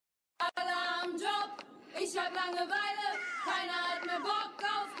am Job, ich hab Langeweile, keiner hat mehr Bock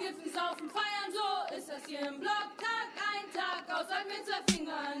auf Kiffen, Saufen, Feiern, so ist das hier im Block, Tag ein, Tag aus, sag mir 2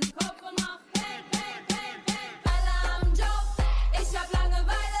 Finger in den Kopf und mach Peng, Peng, Peng, Peng. Alle am Job, ich hab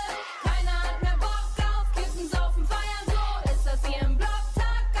Langeweile, keiner hat mehr Bock auf Kiffen, Saufen, Feiern, so ist das hier im Block,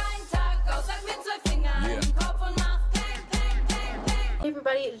 Tag ein, Tag aus, sag mir 2 Finger in den Kopf und mach Peng, Peng, Peng, Peng. Hey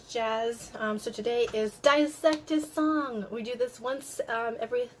everybody, it's Jazz. So today is Dissect a Song. We do this once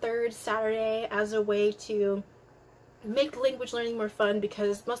every third Saturday as a way to make language learning more fun,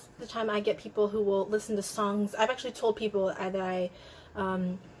 because most of the time I get people who will listen to songs. I've actually told people that I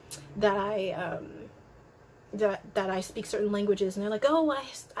speak certain languages, and they're like, oh,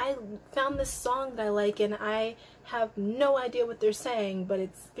 I found this song that I like, and I have no idea what they're saying, but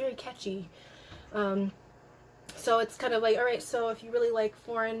it's very catchy. So it's kind of like, alright, so if you really like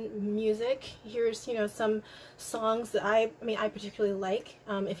foreign music, here's, you know, some songs that I particularly like.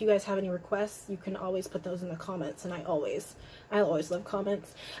 If you guys have any requests, you can always put those in the comments, and I always love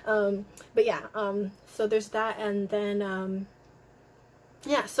comments. But yeah, so there's that, and then,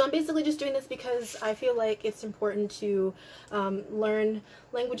 yeah, so I'm basically just doing this because I feel like it's important to learn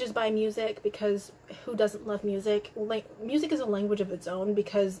languages by music, because who doesn't love music? Music is a language of its own,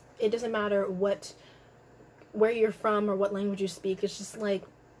 because it doesn't matter where you're from or what language you speak. It's just like,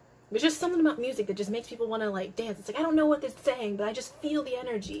 there's just something about music that just makes people want to like dance. It's like, I don't know what they're saying, but I just feel the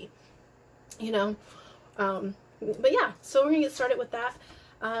energy, you know. But yeah, so we're gonna get started with that.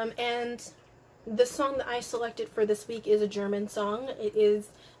 And the song that I selected for this week is a German song. It is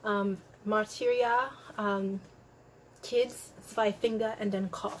Marteria, Kids, 2 Finger and Den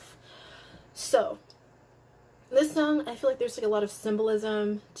Kopf. So this song, I feel like there's like a lot of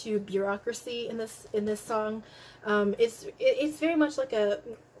symbolism to bureaucracy in this song. It's very much like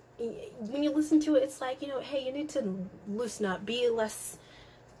when you listen to it, it's like, you know, hey, you need to loosen up, be less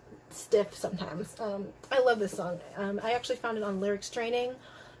stiff sometimes. I love this song. I actually found it on lyrics training,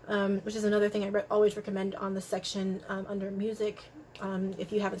 which is another thing I always recommend on the section under music,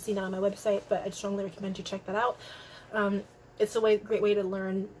 if you haven't seen it on my website, but I strongly recommend you check that out. It's a great way to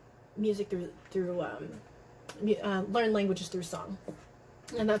learn music through learn languages through song,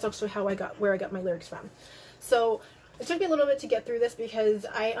 and that's also how where I got my lyrics from. So it took me a little bit to get through this, because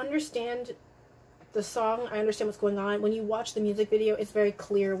I understand the song, I understand what's going on. When you watch the music video, it's very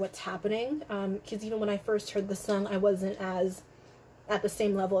clear what's happening, because even when I first heard the song, I wasn't at the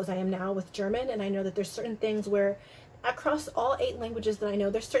same level as I am now with German, and I know that there's certain things where across all 8 languages that I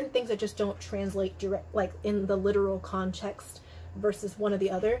know, there's certain things that just don't translate direct, like in the literal context versus one or the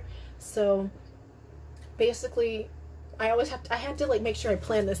other. So basically, I had to like make sure I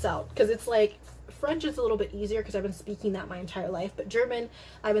plan this out, because it's like French is a little bit easier because I've been speaking that my entire life, but German,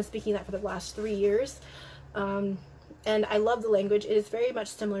 I've been speaking that for the last 3 years, and I love the language. It is very much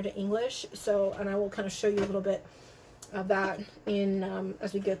similar to English, so, and I will kind of show you a little bit of that in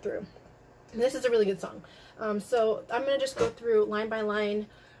as we go through. And this is a really good song. So I'm gonna just go through line by line.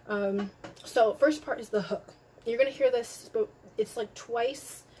 So first part is the hook. You're gonna hear this, but it's like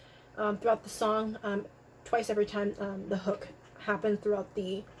twice throughout the song. Twice every time the hook happens throughout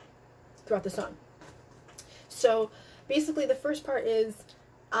the song. So basically the first part is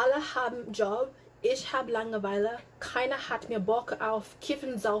Alle haben Job, ich hab Langeweile, keiner hat mehr Bock auf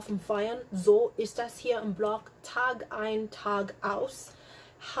Kiffen, Saufen, Feiern, so ist das hier im Block, Tag ein, Tag aus,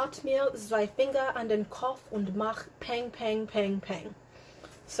 hat mir 2 Finger an den Kopf und mach Peng, Peng, Peng, Peng.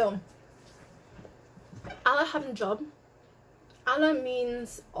 So alle haben Job. Alle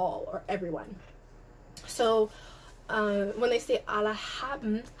means all or everyone. So when they say alle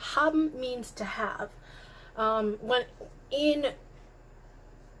haben, haben means to have. When in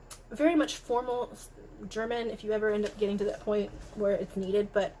very much formal German, if you ever end up getting to that point where it's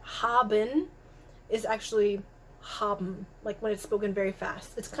needed, but haben is actually haben, like when it's spoken very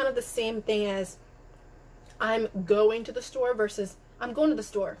fast. It's kind of the same thing as I'm going to the store versus I'm going to the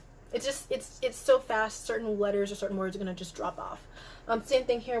store. It's just, it's so fast, certain letters or certain words are going to just drop off. Same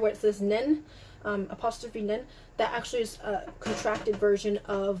thing here where it says nen, apostrophe nen, that actually is a contracted version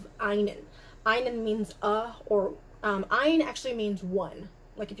of einen. Einen means or ein actually means 1.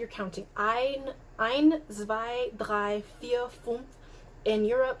 Like if you're counting, ein, 2, 3, 4, 5. In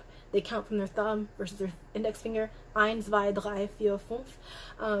Europe, they count from their thumb versus their index finger. 1, 2, 3, 4,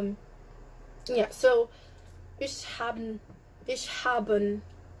 5. Yeah, so ich haben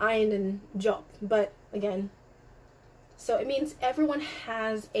einen Job, but again, so it means everyone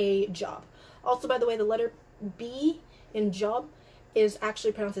has a job. Also, by the way, the letter B in job is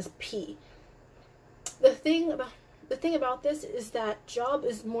actually pronounced as P. The thing about this is that job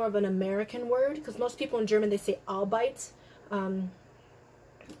is more of an American word, because most people in German, they say Arbeit,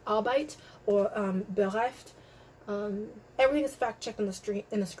 Arbeit or bereft. Everything is fact checked on the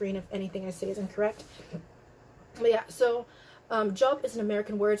screen if anything I say is incorrect. But yeah, so Job is an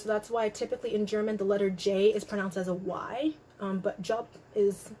American word, so that's why typically in German the letter J is pronounced as a Y. But Job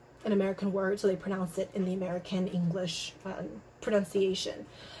is an American word, so they pronounce it in the American English pronunciation.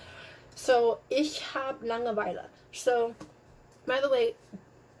 So ich hab Langeweile. So, by the way,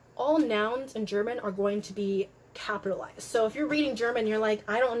 all nouns in German are going to be capitalized. So if you're reading German, you're like,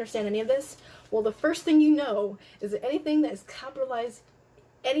 I don't understand any of this. Well, the first thing you know is that anything that is capitalized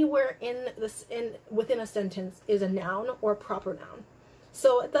anywhere within a sentence is a noun or a proper noun.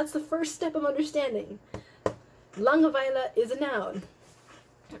 So that's the first step of understanding. Langeweile is a noun.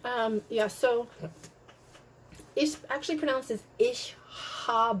 Yeah, so ich actually pronounces ich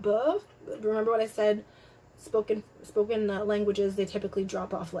habe. Remember what I said? Spoken languages, they typically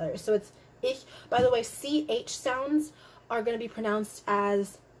drop off letters. So it's ich. By the way, CH sounds are going to be pronounced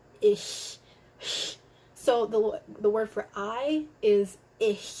as ich. So the word for I is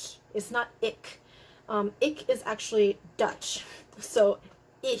ich. It's not ich. Ich is actually Dutch. So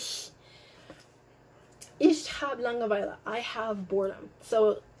ich. Ich hab Langeweile. I have boredom.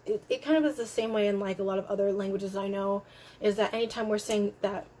 So it kind of is the same way in like a lot of other languages I know, is that anytime we're saying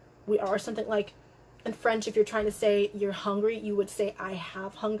that we are something, like in French, if you're trying to say you're hungry, you would say I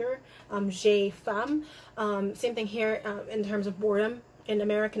have hunger. J'ai faim. Same thing here in terms of boredom. In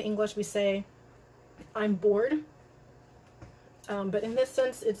American English, we say I'm bored. But in this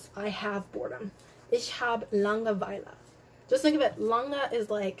sense, it's I have boredom. Ich hab Langeweile. Just think of it. Lange is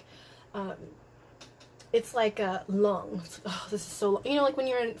like, it's like long. Oh, this is so long. You know, like when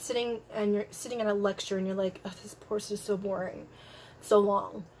you're sitting at a lecture and you're like, oh, this course is so boring, so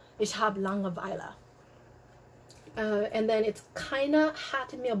long. Ich hab Langeweile. And then it's keiner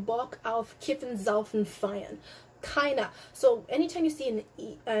hat mir Bock auf Kiffen, Saufen, Feiern. Keiner. So anytime you see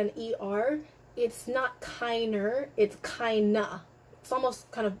an ER, it's not keiner, it's keiner. It's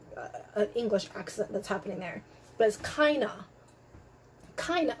almost kind of an English accent that's happening there. But it's keiner.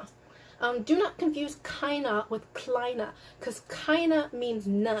 Keiner. Do not confuse keiner with kleiner, because keiner means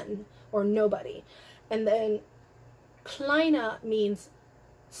none or nobody. And then kleiner means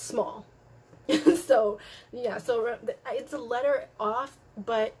small. So, yeah, so it's a letter off,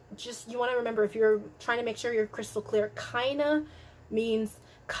 but just, you want to remember, if you're trying to make sure you're crystal clear, kein means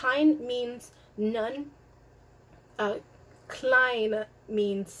none, klein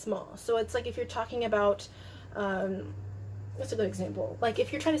means small. So it's like if you're talking about, what's a good example? Like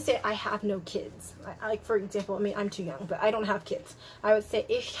if you're trying to say I have no kids, like for example, I mean, I'm too young, but I don't have kids. I would say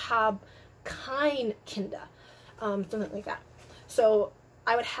ich hab kein Kinder, something like that. So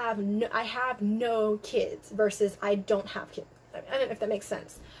I have no kids versus I don't have kids. I don't know if that makes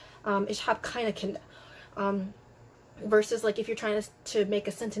sense. Ich hab keine Kinder. Versus like if you're trying to make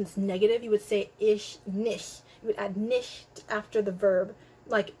a sentence negative, you would say ich nicht. You would add nicht after the verb.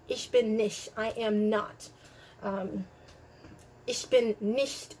 Like ich bin nicht, I am not. Ich bin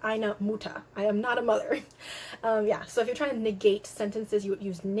nicht eine Mutter. I am not a mother. Yeah, so if you're trying to negate sentences, you would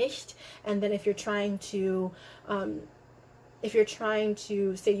use nicht. And then if you're trying to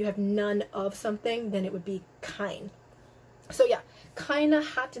say you have none of something, then it would be kein. So yeah, keiner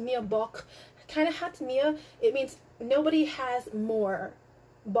hat mir Bock. Keiner hat mir, it means nobody has more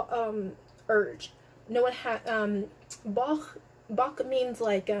urge. No one has, Bock means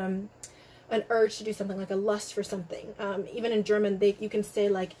like an urge to do something, like a lust for something. Even in German, you can say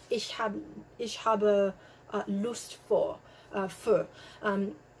like ich habe Lust für.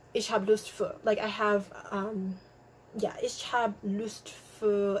 Ich habe Lust für. Like I have, yeah, ich habe Lust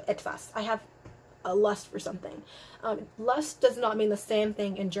für etwas. I have a lust for something. Lust does not mean the same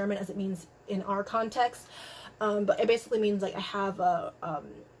thing in German as it means in our context, but it basically means like I have a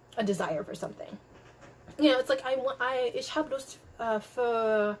desire for something. You know, it's like ich habe Lust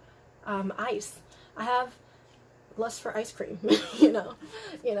für ice. I have lust for ice cream. you know,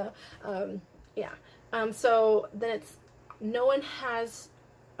 yeah. So then it's no one has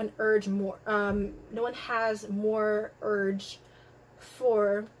an urge more. No one has more urge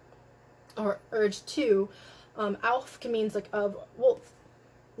for or urge to. Auf can means like of. Well,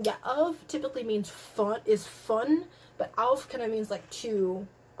 yeah, of typically means fun, but auf kind of means like to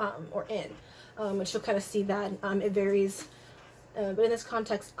or in, which you'll kind of see that it varies. But in this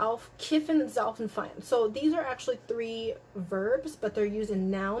context, auf, kiffen, saufen, feiern. So these are actually 3 verbs, but they're used in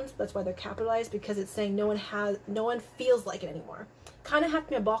nouns. That's why they're capitalized, because it's saying no one feels like it anymore. Keiner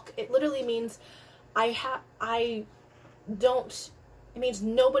hat mir Bock. It literally means it means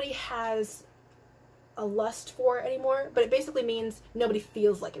nobody has a lust for it anymore, but it basically means nobody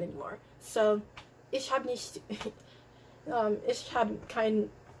feels like it anymore. So ich habe nicht, ich habe kein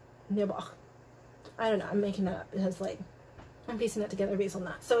mir Bauch. I don't know, I'm making that up. It has like, I'm piecing that together based on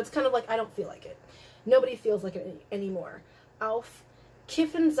that. So it's kind of like, I don't feel like it. Nobody feels like it anymore. Auf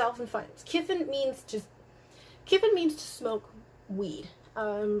Kiffen, Saufen, Feiern. Kiffen means to smoke weed.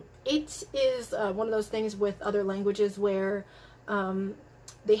 It is one of those things with other languages where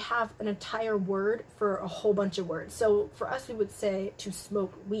they have an entire word for a whole bunch of words. So for us, we would say to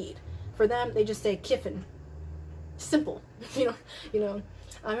smoke weed. For them, they just say kiffen. Simple, you know.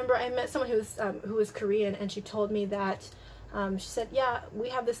 I remember I met someone who was Korean, and she told me that she said, yeah, we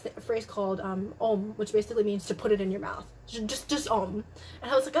have this phrase called om, which basically means to put it in your mouth. Just om.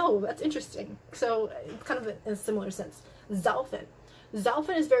 And I was like, oh, that's interesting. So it's kind of in a similar sense. Saufen.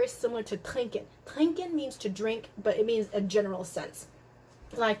 Saufen is very similar to trinken. Trinken means to drink, but it means a general sense.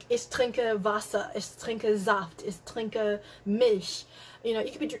 Like, ich trinke Wasser, ich trinke Saft, ich trinke Milch. You know,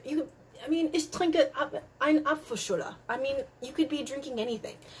 I mean, ich trinke ein Apfelschorle. I mean, you could be drinking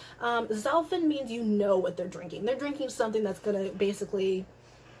anything. Saufen means you know what they're drinking. They're drinking something that's going to basically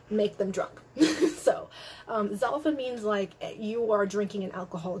make them drunk. So, Saufen means like you are drinking an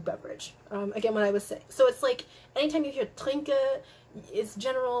alcoholic beverage. Again, what I was saying. So it's like, anytime you hear trinke, it's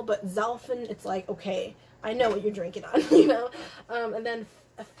general, but Saufen, it's like, okay, I know what you're drinking on, you know? And then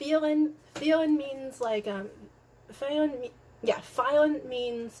feiern means like, feiern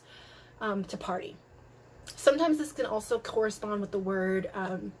means to party. Sometimes this can also correspond with the word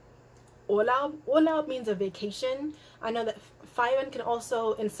Urlaub. Urlaub means a vacation. I know that feiern can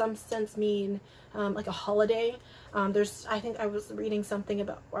also, in some sense, mean like a holiday. I think I was reading something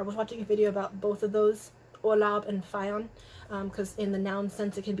about, or I was watching a video about both of those, Urlaub and feiern, because in the noun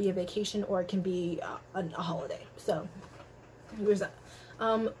sense it can be a vacation or it can be a holiday. So here's that.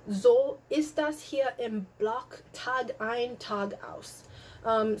 So ist das hier im Block Tag ein, Tag aus.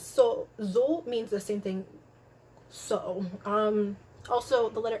 So means the same thing. So also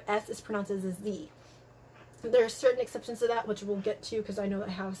the letter S is pronounced as a Z. There are certain exceptions to that, which we'll get to because I know I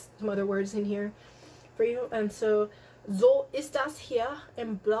have some other words in here for you. And so ist das hier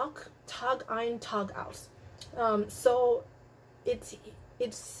im Block Tag ein, Tag aus. So it's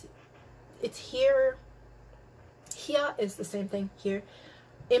here. Here is the same thing here.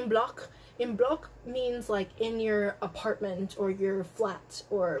 Im Block means like in your apartment or your flat,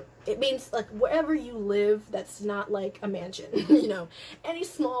 or it means like wherever you live that's not like a mansion, you know, any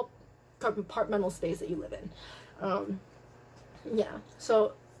small compartmental space that you live in. Yeah,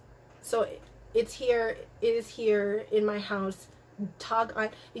 so it's here, it is here in my house. Tag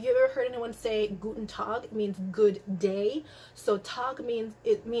ein. If you ever heard anyone say Guten Tag, it means good day. So Tag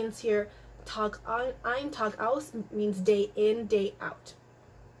means here Tag ein, Tag aus means day in, day out.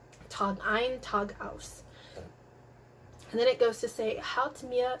 Tag ein, Tag aus. And then it goes to say, halt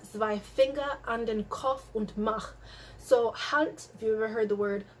mir zwei Finger an den Kopf und mach. So halt, if you ever heard the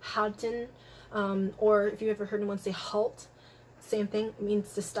word halten, or if you ever heard anyone say halt, same thing, it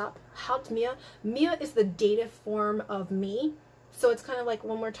means to stop. Halt mir. Mir is the dative form of me. So it's kind of like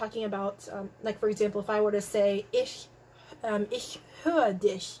when we're talking about, like for example, if I were to say, ich höre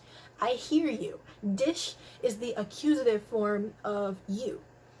dich, I hear you. Dich is the accusative form of you,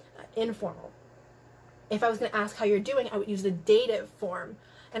 informal. If I was going to ask how you're doing, I would use the dative form,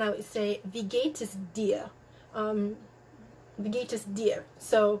 and I would say, wie geht es dir? Wie geht es dir?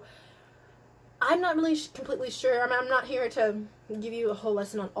 So I'm not really completely sure. I'm not here to give you a whole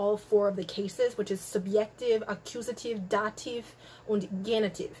lesson on all four of the cases, which is subjective, accusative, dative, and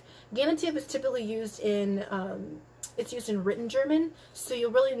genitive. Genitive is typically used in, it's used in written German, so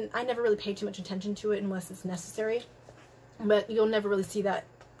I never really pay too much attention to it unless it's necessary, but you'll never really see that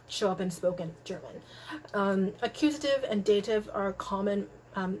show up in spoken German. Accusative and dative are common.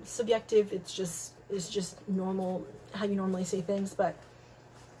 Subjective, it's just normal, how you normally say things, but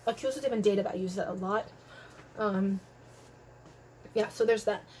accusative and dative, I use that a lot. Yeah, so there's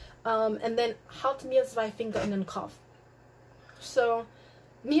that. And then halt mir zwei Finger in den Kopf. So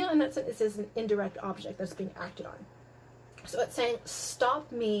mir in that sense is an indirect object that's being acted on. So it's saying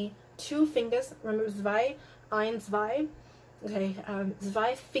stop me, two fingers, remember zwei, ein, zwei. Okay,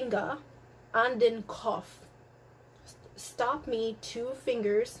 zwei Finger an den Kopf. Stop me, two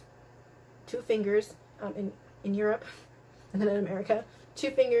fingers in Europe and then in America.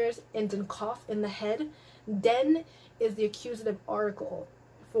 Two fingers in den Kopf, in the head. Den is the accusative article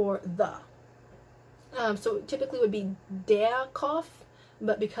for the. So it typically would be der Kopf,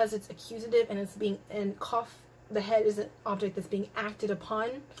 but because it's accusative and Kopf, the head is an object that's being acted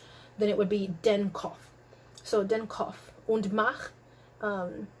upon, then it would be den Kopf. So den Kopf. Und mach,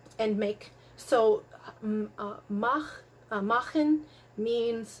 and make. So machen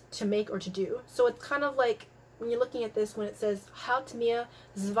means to make or to do. So it's kind of like when you're looking at this, when it says, halt mir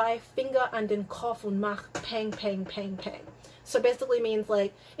zwei Finger an den Kopf und mach pang, pang, pang, pang. So it basically means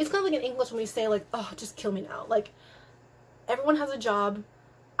like, it's kind of like in English when we say like, oh, just kill me now. Like, everyone has a job.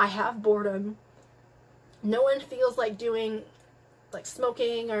 I have boredom. No one feels like doing, like,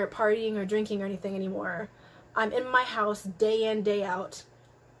 smoking or partying or drinking or anything anymore. I'm in my house day in, day out.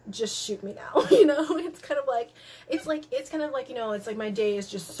 Just shoot me now, you know? It's kind of like, you know, it's like my day is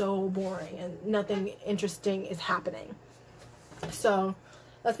just so boring and nothing interesting is happening. So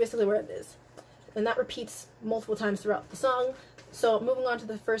that's basically where it is. And that repeats multiple times throughout the song. So moving on to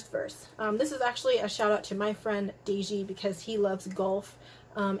the first verse. This is actually a shout out to my friend Deji because he loves golf.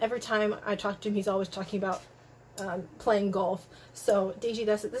 Every time I talk to him, he's always talking about playing golf. So Deji,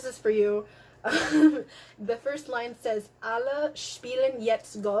 this is for you. The first line says, alle spielen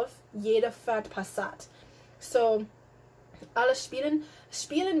jetzt Golf, jeder fährt Passat. So, alle spielen,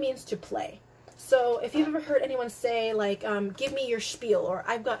 spielen means to play. So, if you've ever heard anyone say, like, give me your spiel, or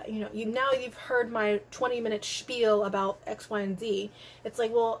I've got, you know, now you've heard my 20-minute spiel about X, Y, and Z, it's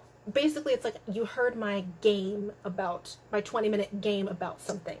like, well, basically it's like you heard my game about, my 20-minute game about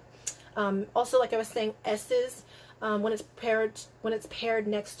something. Also, like I was saying, S's, when it's paired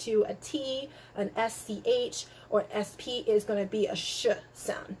next to a T, an SCH, or an SP is going to be a sh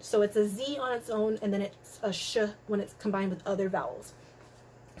sound. So it's a Z on its own, and then it's a sh when it's combined with other vowels.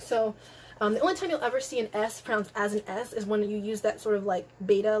 So the only time you'll ever see an S pronounced as an S is when you use that sort of like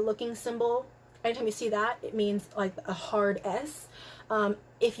beta looking symbol. Anytime you see that, it means like a hard S.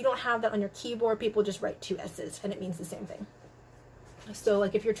 If you don't have that on your keyboard, people just write two S's, and it means the same thing. So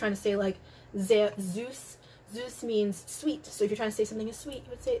like if you're trying to say like sehr süß, süß means sweet. So if you're trying to say something is sweet, you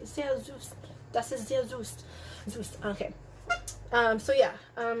would say sehr süß. Das ist sehr süß. Süß. Okay. So yeah.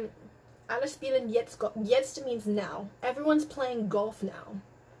 Alle spielen jetzt Golf. Jetzt means now. Everyone's playing golf now.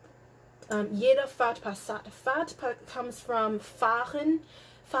 Jeder fährt Passat. Fahrt comes from fahren.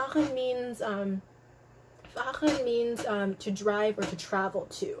 Fahren means to drive or to travel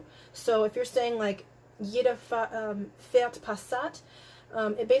to. So if you're saying like jeder fährt Passat,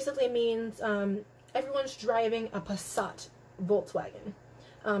 it basically means everyone's driving a Passat Volkswagen.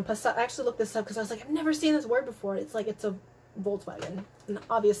 Passat, I actually looked this up because I was like, I've never seen this word before. It's like, it's a Volkswagen. And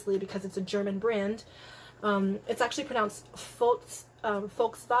obviously, because it's a German brand, it's actually pronounced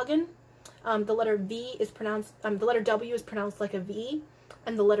Volkswagen. The letter V is pronounced, the letter W is pronounced like a V,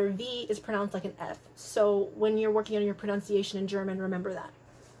 and the letter V is pronounced like an F. So when you're working on your pronunciation in German, remember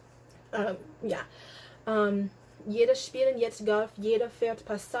that. Yeah. Jeder spielen jetzt Golf, jeder fährt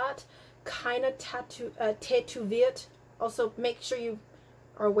Passat, keiner tätowiert. Also, make sure you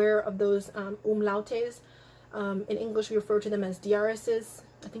are aware of those umlautes. In English, we refer to them as diareses.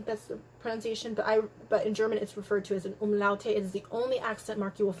 I think that's the pronunciation, but in German, it's referred to as an umlaute. It is the only accent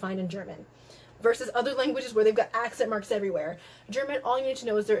mark you will find in German, versus other languages where they've got accent marks everywhere. German, all you need to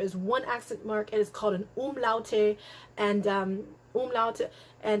know is there is one accent mark. It is called an umlaute, and umlaute,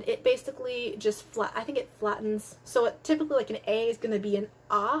 and it basically just I think it flattens. So typically, like an A is going to be an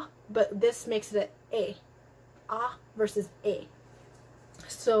A, but this makes it an A. A versus A.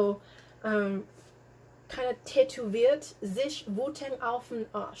 So, keine tätowiert sich Wuten auf den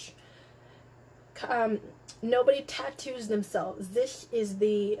Arsch. Nobody tattoos themselves. Sich is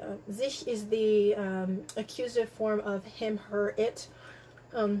the accusative form of him, her, it.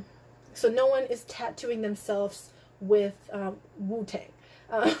 So no one is tattooing themselves with Wu-Tang.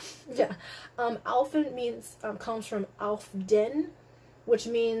 Yeah. Aufen means comes from auf den, which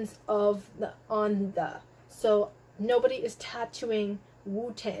means of the, on the. So nobody is tattooing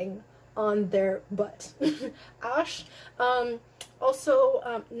Wu-Tang on their butt. Ash.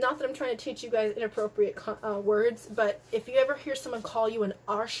 Also, not that I'm trying to teach you guys inappropriate words, but if you ever hear someone call you an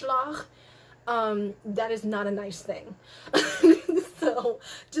Arschloch, that is not a nice thing. So,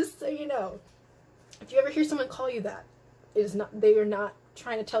 just so you know, if you ever hear someone call you that, it is not, they are not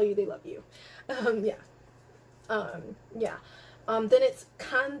trying to tell you they love you. Yeah. Yeah. Then it's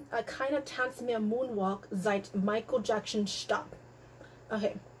keiner tanzt mehr Moonwalk seit Michael Jackson starb.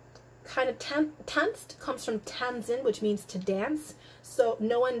 Okay. Kind of tanzt comes from tanzen, which means to dance. So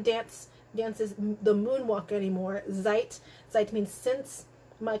no one dances the moonwalk anymore. Seit means since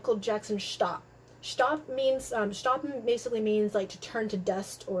Michael Jackson starb. Starb means starben basically means like to turn to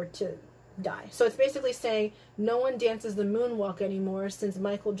dust or to die. So it's basically saying no one dances the moonwalk anymore since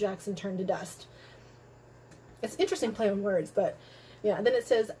Michael Jackson turned to dust. It's interesting play on words, but yeah. And then it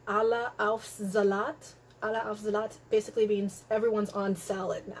says alle auf Salat. Alle auf Salat basically means everyone's on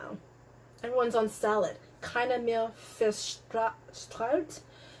salad now. Everyone's on salad. Keiner mehr verstrahlt.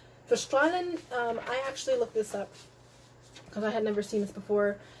 Verstrahlen, I actually looked this up because I had never seen this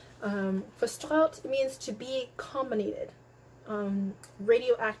before. Verstrahlt means to be combinated,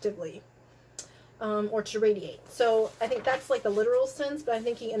 radioactively, or to radiate. So I think that's like the literal sense, but I'm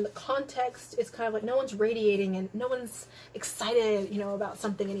thinking in the context, it's kind of like no one's radiating and no one's excited, you know, about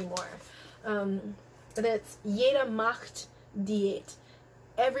something anymore. And then it's jeder macht Diät.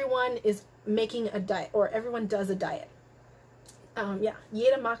 Everyone is making a diet, or everyone does a diet. Yeah,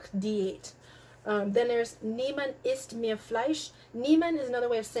 jeder macht Diät. Then there's niemand isst mehr Fleisch. Niemand is another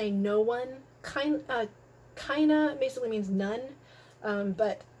way of saying no one. Keiner basically means none,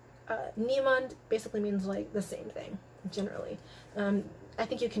 but niemand basically means like the same thing, generally. I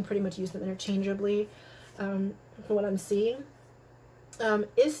think you can pretty much use them interchangeably, from what I'm seeing.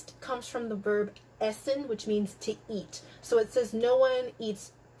 Ist comes from the verb essen, which means to eat. So it says no one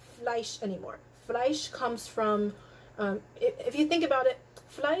eats Fleisch anymore. Fleisch comes from, if you think about it,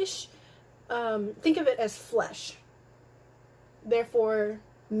 Fleisch, think of it as flesh. Therefore,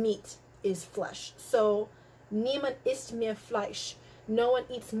 meat is flesh. So, niemand isst mehr Fleisch. No one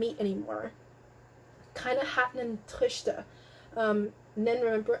eats meat anymore. Keiner hat einen Trichter. Then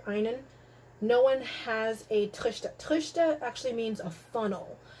remember einen. No one has a Trichter. Trichter actually means a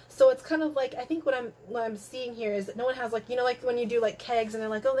funnel. So it's kind of like, I think what I'm seeing here is that no one has, like, you know, like when you do like kegs and they're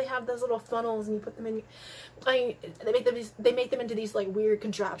like, oh, they have those little funnels and you put them in, they make them into these like weird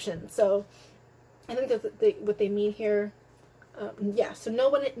contraptions. So I think that's what they mean here. Yeah, so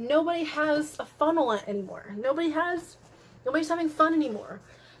nobody has a funnel anymore. Nobody's having fun anymore.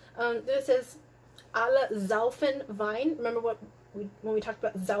 Then it says alle saufen Wein. Remember when we talked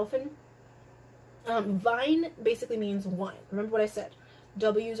about saufen? Wein basically means wine. Remember what I said?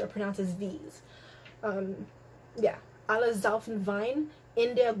 W's are pronounced as V's. Yeah. Alle saufen Wein.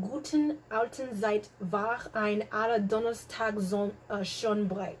 In der guten alten Zeit war ein aller Donnerstag schon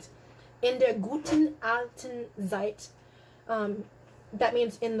breit. In der guten alten Zeit. That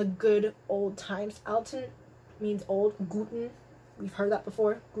means in the good old times. Alten means old. Guten, we've heard that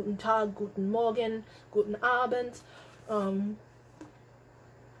before. Guten Tag, guten Morgen, guten Abend.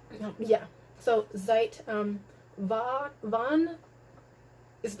 Yeah. So Zeit, waren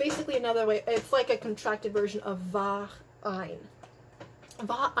is basically another way. It's like a contracted version of war ein.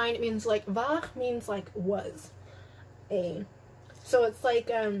 War ein means like, war means like was. So it's like,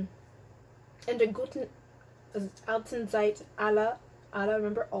 in der guten alten Zeit alle,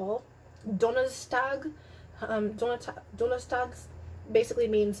 remember all. Donnerstag, Donnerstags basically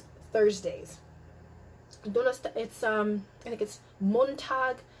means Thursdays. Donnerstag, it's, I think it's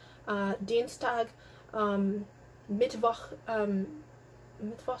Montag, Dienstag, Mittwoch,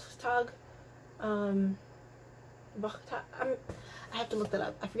 Mittwochstag, Wochtag. I have to look that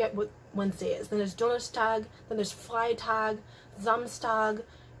up. I forget what Wednesday is. Then there's Donnerstag, then there's Freitag, Samstag,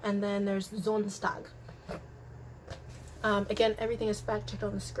 and then there's Sonntag. Again, everything is fact checked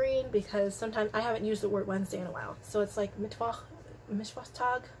on the screen because sometimes I haven't used the word Wednesday in a while. So it's like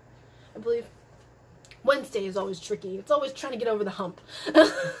Mittwochtag, I believe. Wednesday is always tricky. It's always trying to get over the hump.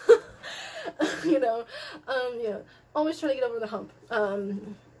 You know, yeah, always trying to get over the hump.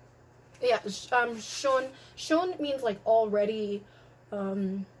 Yeah, schon means like already.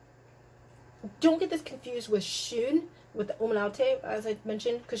 Don't get this confused with schön, with the umlaute, as I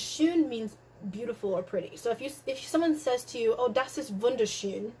mentioned, because schön means beautiful or pretty. So if someone says to you, oh, das ist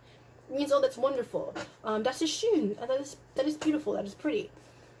wunderschön, it means, oh, that's wonderful. Das ist schön, that is beautiful, that is pretty.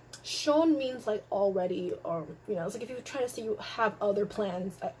 Schon means like already, or, you know, it's like if you're trying to say you have other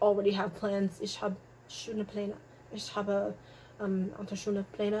plans. I already have plans. Ich habe schöne Pläne. Ich habe schöne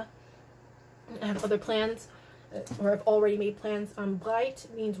Pläne. I have other plans, or I've already made plans. Breit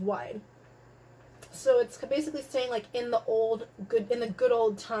means wide. So it's basically saying like in the good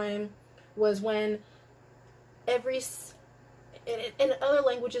old time was when in other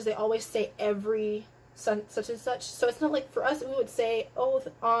languages they always say every such and such. So it's not like for us we would say, oh,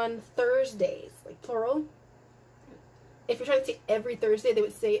 on Thursdays, like plural. If you're trying to say every Thursday, they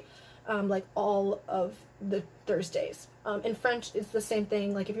would say like all of the Thursdays. In French, it's the same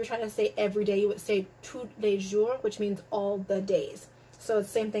thing. Like if you're trying to say every day, you would say tous les jours, which means all the days. So it's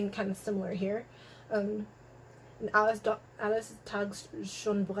the same thing, kind of similar here. Alles Tags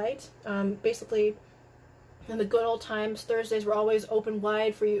schon breit. Basically, in the good old times, Thursdays were always open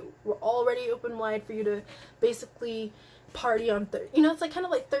wide for you. We're already open wide for you to basically party on Thursday. You know, it's like kind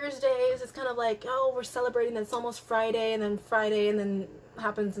of like Thursdays. It's kind of like, oh, we're celebrating that it's almost Friday, and then Friday, and then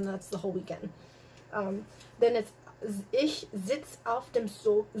happens, and that's the whole weekend. Then it's ich sitz auf dem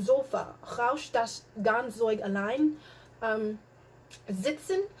Sofa, rausch das Garnzeug allein.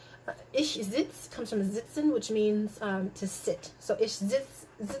 Sitzen, ich sitz comes from sitzen, which means to sit. So ich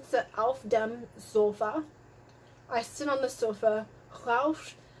sitze auf dem Sofa. I sit on the sofa.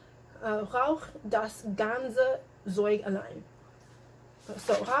 Rausch Rauch das ganze Zeug allein.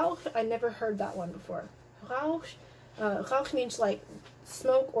 So Rauch, I never heard that one before. Rauch means like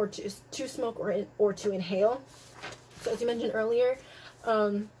smoke or to smoke or to inhale. So as you mentioned earlier,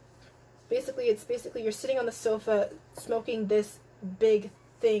 basically you're sitting on the sofa smoking this big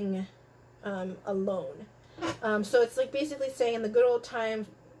thing alone. So it's like basically saying in the good old times,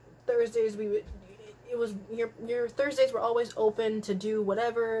 Thursdays your Thursdays were always open to do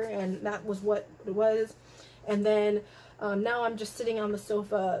whatever, and that was what it was. And then now I'm just sitting on the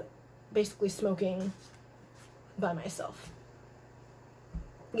sofa basically smoking by myself.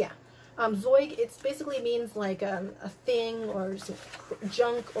 Yeah. Zeug, it basically means like a thing or some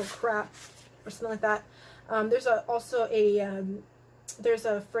junk or crap or something like that. There's also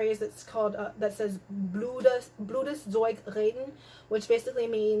a phrase that's called that says blödes Zeug reden, which basically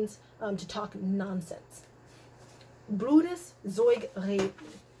means to talk nonsense. Blödes Zeug reden.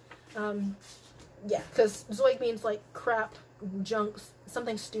 Yeah, because Zeug means like crap, junk,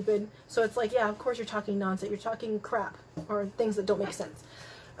 something stupid. So it's like, yeah, of course you're talking nonsense. You're talking crap or things that don't make sense.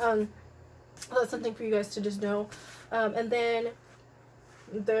 That's something for you guys to just know. And then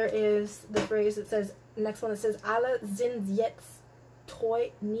there is the phrase that says, next one that says, alle sind jetzt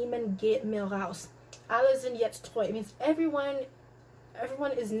treu, niemand geht mehr raus. Alle sind jetzt treu. It means everyone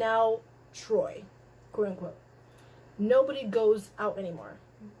is now treu, quote unquote. Nobody goes out anymore.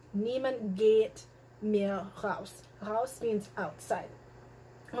 Niemand geht mehr raus. Raus means outside,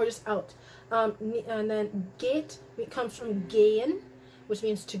 or just out. And then geht, it comes from gehen, which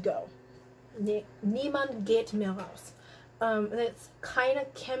means to go. Niemand geht mehr raus. And it's keiner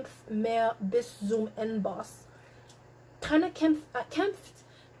kämpft mehr bis zum Endboss. Keiner kämpft,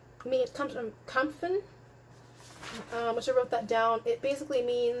 I mean, it comes from kämpfen, which I wrote that down. It basically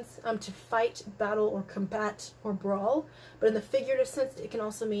means to fight, battle, or combat, or brawl. But in the figurative sense, it can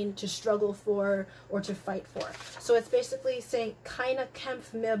also mean to struggle for or to fight for. So it's basically saying keiner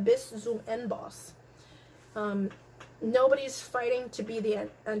kämpft mehr bis zum Endboss. Nobody's fighting to be the end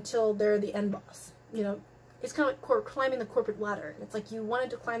until they're the end boss. You know, it's kind of like climbing the corporate ladder. It's like you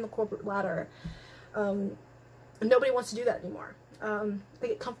wanted to climb the corporate ladder. Nobody wants to do that anymore. They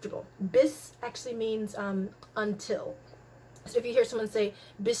get comfortable. Bis actually means until. So if you hear someone say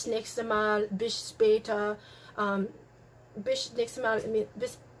bis nächste Mal, bis später, bis nächste Mal,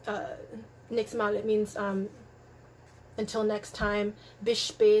 nächste Mal, it means until next time. Bis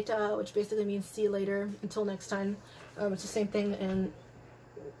später, which basically means see you later, until next time. It's the same thing in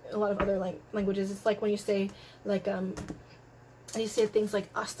a lot of other languages. It's like when you say, like, you say things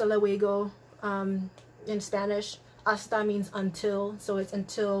like hasta luego in Spanish. Hasta means until, so it's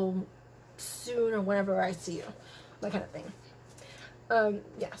until soon or whenever I see you, that kind of thing.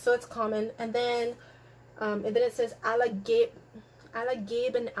 Yeah, so it's common. And then it says alle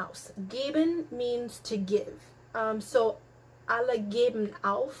geben aus. Geben means to give. So alle geben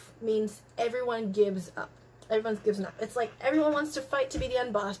auf means everyone gives up. Everyone's given up. It's like everyone wants to fight to be the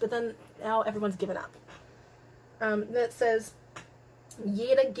end boss, but then now everyone's given up. Then it says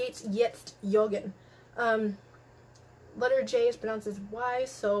jeder geht jetzt joggen. Letter J is pronounced as Y,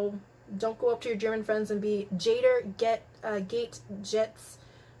 so don't go up to your German friends and be jeder geht jetzt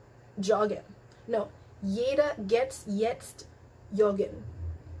joggen. No, jeder geht jetzt joggen.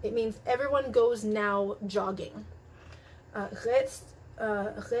 It means everyone goes now jogging. Redet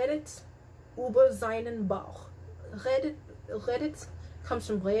über seinen Bauch. Redet comes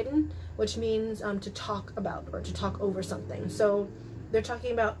from reden, which means to talk about or to talk over something. So they're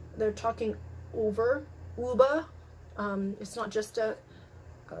talking over, über. It's not just a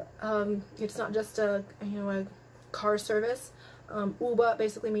a car service. Über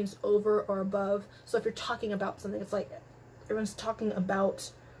basically means over or above. So if you're talking about something, it's like everyone's talking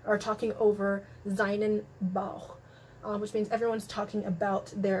about or talking over seinen Bauch, which means everyone's talking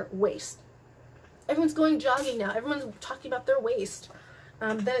about their waist. Everyone's going jogging now. Everyone's talking about their waist.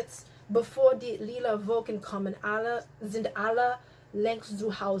 Then it's bevor die lila Wolken kommen, sind alle längst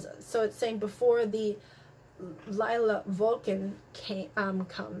zu Hause. So it's saying before the lila Wolken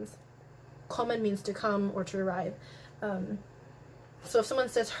comes. Kommen means to come or to arrive. So if someone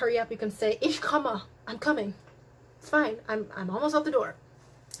says hurry up, you can say ich komme. I'm coming. It's fine. I'm almost out the door.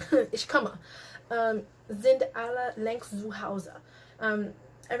 Ich komme. Sind alle längst zu Hause.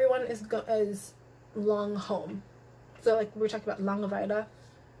 Everyone is long home. So like we were talking about Langeweile.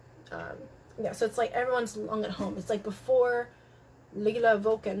 Yeah, so it's like everyone's long at home. It's like before Lila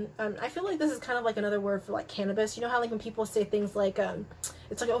Wolken. I feel like this is kind of like another word for like cannabis. You know how like when people say things like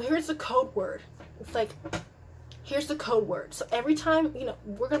it's like, oh, here's the code word. It's like, here's the code word. So every time, you know,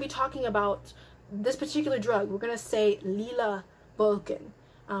 we're gonna be talking about this particular drug, we're gonna say Lila Wolken.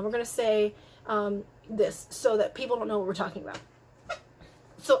 We're going to say this so that people don't know what we're talking about.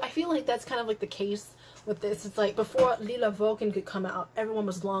 So I feel like that's kind of like the case with this. It's like before Lila Vulcan could come out, everyone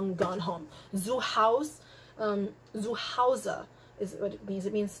was long gone home. Zu Haus, zu Hause is what it means.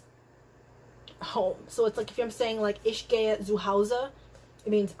 It means home. So it's like if I'm saying like ich gehe zu Hause, it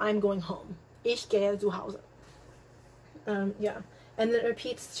means I'm going home. Ich gehe zu Hause. Yeah. And then it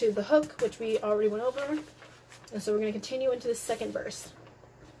repeats to the hook, which we already went over. And so we're going to continue into the second verse.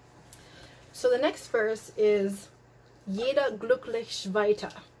 So the next verse is Jeder glücklich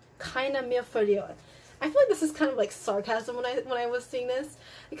weiter, keiner mehr verliert. I feel like this is kind of like sarcasm when I was seeing this,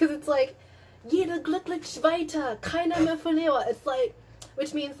 because it's like Jeder glücklich weiter, keiner mehr verliert. It's like,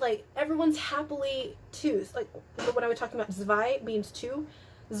 which means like everyone's happily twos. Like when I was talking about zwei means two,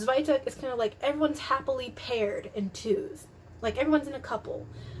 zweiter is kind of like everyone's happily paired in twos. Like everyone's in a couple.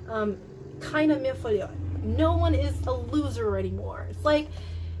 Keiner mehr verliert. No one is a loser anymore. It's like,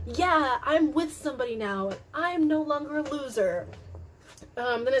 yeah, I'm with somebody now. I'm no longer a loser.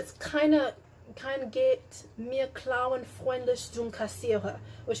 Then it's kein geht mir klauen freundlich zum Kassieren,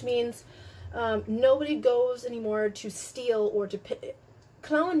 which means nobody goes anymore to steal or to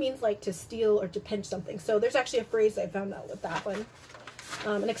klauen means like to steal or to pinch something. So there's actually a phrase I found out with that one.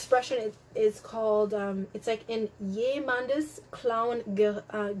 An expression is called, it's like in jemandes Klauen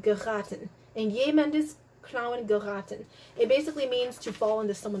geraten. In jemandes Klauen geraten. It basically means to fall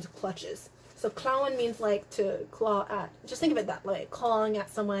into someone's clutches. So klauen means like to claw at. Just think of it that way. Clawing at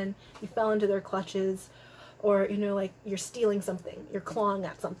someone, you fell into their clutches, or you know, like you're stealing something, you're clawing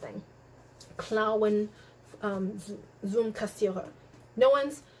at something. Klauen zum Kassieren. No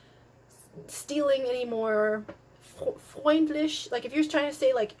one's stealing anymore. Freundlich, like if you're trying to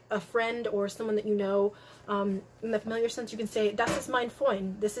say like a friend or someone that you know, in the familiar sense, you can say das ist mein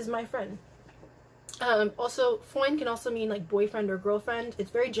Freund. This is my friend. Also, Freund can also mean like boyfriend or girlfriend.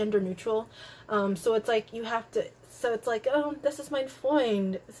 It's very gender neutral. So it's like you have to, so it's like, oh, this is mein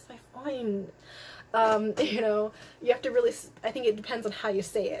Freund. This is my Freund. You know, you have to really, I think it depends on how you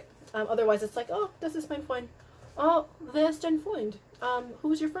say it. Otherwise it's like, oh, this is mein Freund. Oh, wer ist dein Freund?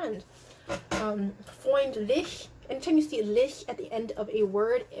 Who's your friend? Freundlich. Anytime you see lich at the end of a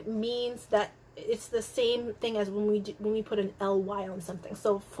word, it means that it's the same thing as when we put an ly on something.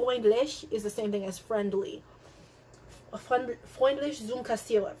 So freundlich is the same thing as friendly. Freundlich zum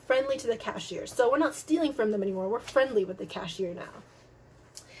Kassierer, friendly to the cashier. So we're not stealing from them anymore. We're friendly with the cashier now.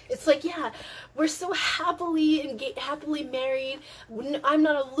 It's like, yeah, we're so happily married. I'm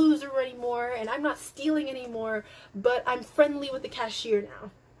not a loser anymore, and I'm not stealing anymore. But I'm friendly with the cashier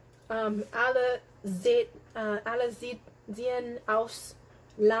now. Alle sehen aus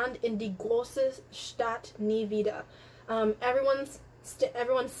Land in die große Stadt nie wieder. Everyone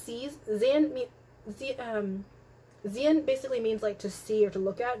sees. Sehen basically means like to see or to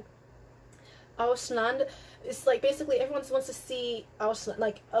look at. Ausland is like basically everyone wants to see Ausland,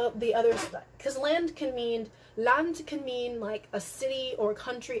 like the other side. Because land can mean like a city or a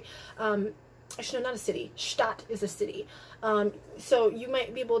country. Actually, no, not a city. Stadt is a city. So you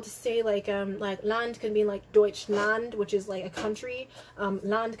might be able to say like Land can mean like Deutschland, which is like a country.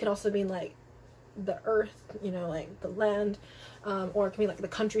 Land can also mean like the earth, you know, like the land, or it can be like the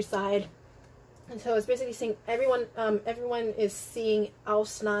countryside. And so it's basically saying everyone is seeing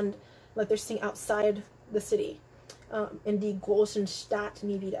Ausland, like they're seeing outside the city. In die großen Stadt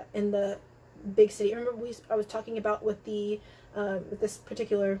nie wieder, in the big city. Remember I was talking about with the with this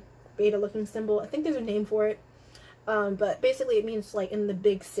particular beta looking symbol. I think there's a name for it, but basically it means like in the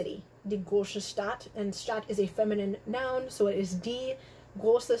big city, die große Stadt, and Stadt is a feminine noun, so it is die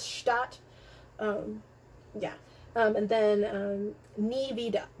große Stadt. Yeah, and then nie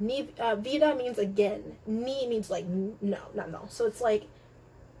wieder. Wieder means again. Nie means like no, not no. So it's like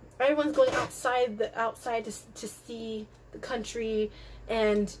everyone's going outside to see the country,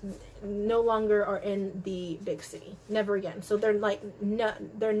 and no longer are in the big city. Never again. So they're like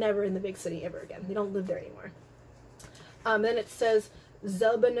they're never in the big city ever again. They don't live there anymore. Then it says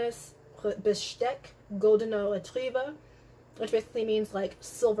silbernes Besteck, goldener Retriever, which basically means like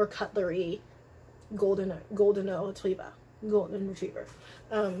silver cutlery, golden retriever.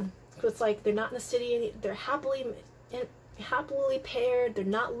 So it's like they're not in the city. They're happily paired. They're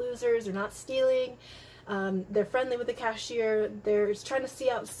not losers. They're not stealing. They're friendly with the cashier. They're trying to see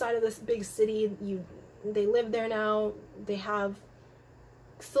outside of this big city. They live there now. They have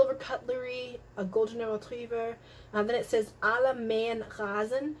silver cutlery, a golden retriever. Then it says alle mähen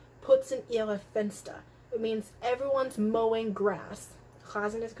Rasen, putzen ihre Fenster. It means everyone's mowing grass.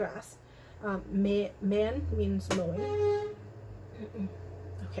 Rasen is grass. Mähen means mowing.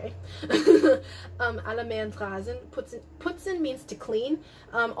 Okay. Alle mehr Rasen. Putzen means to clean.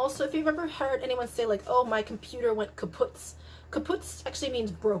 Also, if you've ever heard anyone say like, oh, my computer went kaputz. Kaputz actually means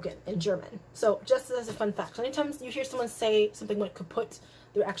broken in German. So just as a fun fact, anytime you hear someone say something went kaput,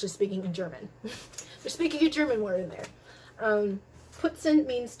 they're actually speaking in German. They're speaking a German word in there. Putzen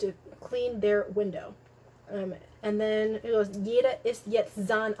means to clean their window. And then it goes, jeder ist jetzt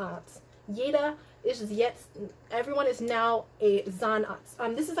Zahnarzt. Jeder ist jetzt, everyone is now a Zahnarzt.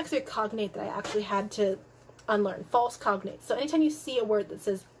 This is actually a cognate that I actually had to unlearn. False cognate. So anytime you see a word that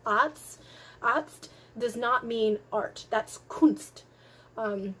says Arzt does not mean art. That's Kunst.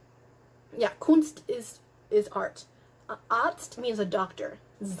 Yeah, Kunst is art. Arzt means a doctor.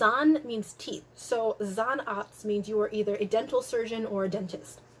 Zahn means teeth. So Zahnarzt means you are either a dental surgeon or a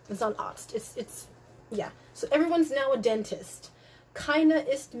dentist. Zahnarzt. It's yeah. So everyone's now a dentist. Keiner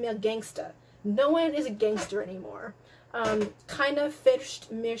ist mehr Gangster. No one is a gangster anymore. Keiner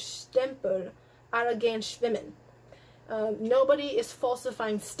fälscht mehr Stempel. Alle gehen schwimmen. Nobody is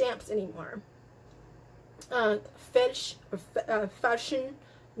falsifying stamps anymore. Fälsch or fälschen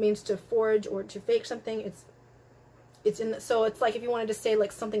means to forge or to fake something. It's in the, so it's like if you wanted to say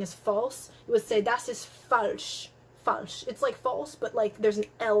like something is false, you would say das ist falsch. Falsch. It's like false, but like there's an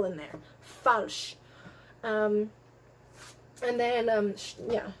L in there. Falsch. And then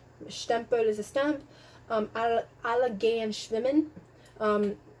yeah, Stempel is a stamp. Alle gehen schwimmen.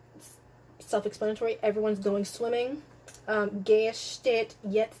 Self-explanatory. Everyone's going swimming. Gehe steht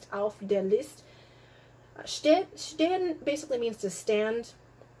jetzt auf der Liste. Stehen basically means to stand.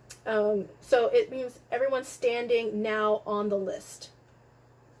 So it means everyone's standing now on the list.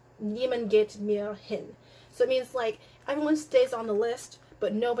 Niemand geht mehr hin. So it means like everyone stays on the list,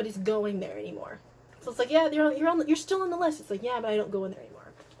 but nobody's going there anymore. So it's like, yeah, you're still on the list. It's like, yeah, but I don't go in there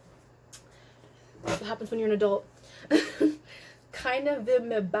anymore. That's what happens when you're an adult. Keiner will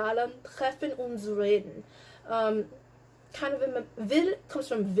mehr Ballen treffen und reden. Kind of will comes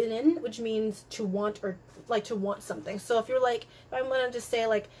from willen, which means to want or like to want something. So if you're like, if I wanted to say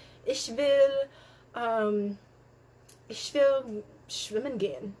like, ich will schwimmen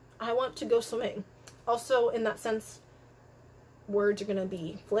gehen. I want to go swimming. Also, in that sense, words are gonna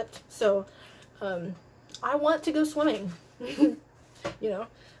be flipped. So, I want to go swimming. You know.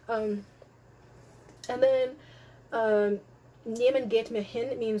 And then, niemand geht mehr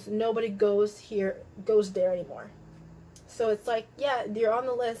hin means nobody goes there anymore. So it's like, yeah, you're on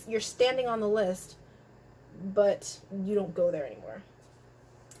the list, you're standing on the list, but you don't go there anymore.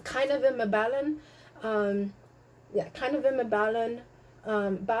 Kind of immer ballen. Yeah, kind of immer ballen.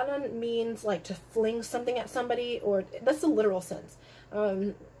 Ballen means like to fling something at somebody, or that's the literal sense.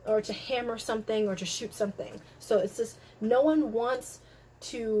 Or to hammer something or to shoot something. So it's just, no one wants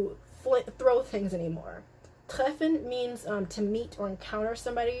to throw things anymore. Treffen means to meet or encounter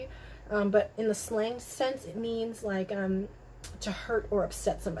somebody. But in the slang sense, it means like to hurt or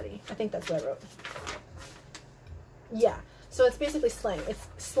upset somebody. I think that's what I wrote. Yeah, so it's basically slang. It's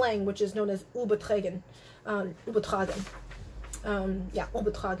slang, which is known as übertragen. Übertragen. Yeah,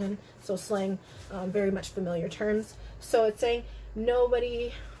 übertragen. So slang, very much familiar terms. So it's saying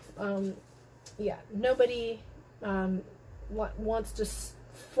nobody, yeah, nobody wants to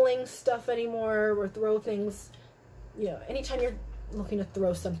fling stuff anymore or throw things. You know, anytime you're looking to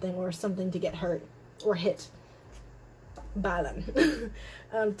throw something or something to get hurt or hit. Ballen.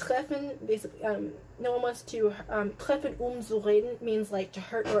 Treffen, basically, no one wants to, treffen zu reden means like to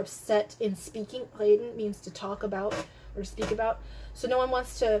hurt or upset in speaking. Reden means to talk about or to speak about. So no one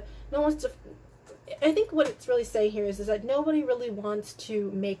wants to, I think what it's really saying here is that nobody really wants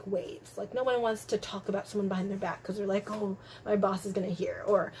to make waves. Like no one wants to talk about someone behind their back because they're like, oh, my boss is going to hear.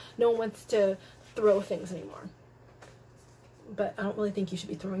 Or no one wants to throw things anymore. But I don't really think you should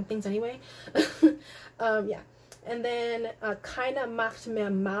be throwing things anyway. Yeah. And then, keiner macht mehr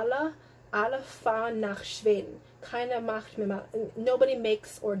Maler, alle fahren nach Schweden. Keiner macht mehr Maler. Nobody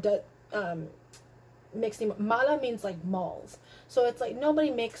makes or does, makes any, Maler means like malls. So it's like nobody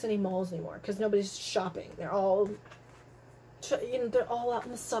makes any malls anymore because nobody's shopping. They're all, you know, they're all out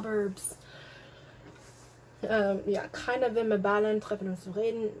in the suburbs. Ja, keiner will mehr ballen, treffen und zu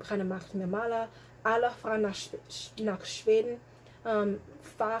reden. Keiner macht mehr Maler. Alle fahren nach Schweden.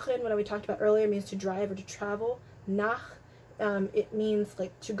 Fahren, what we talked about earlier, means to drive or to travel. Nach, it means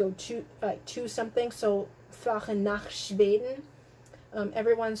like to go to something. So fahren nach Schweden.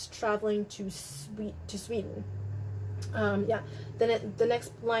 Everyone's traveling to Sweden. Yeah. Then the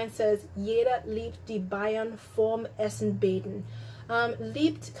next line says, jeder liebt die Bayern vorm Essen beten.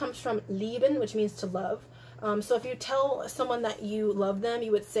 Liebt comes from lieben, which means to love. So if you tell someone that you love them,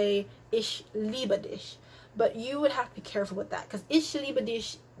 you would say, ich liebe dich. but you would have to be careful with that, because ich liebe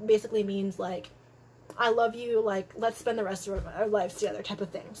dich basically means like, I love you, like, let's spend the rest of our lives together type of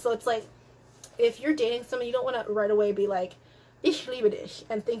thing. So it's like, if you're dating someone, you don't want to right away be like, ich liebe dich,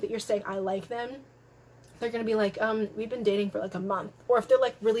 and think that you're saying I like them. They're going to be like, we've been dating for like a month. Or if they're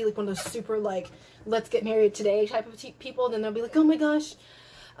like really like one of those super like, let's get married today type of people, then they'll be like, oh my gosh.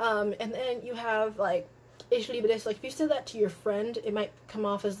 And then you have like, ich liebe dich. Like if you said that to your friend, it might come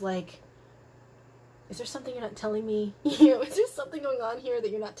off as like, is there something you're not telling me? You know, is there something going on here that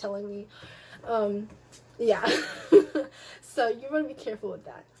you're not telling me? Yeah. So you want to be careful with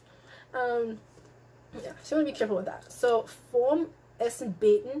that. Yeah, so you want to be careful with that. So form, essen,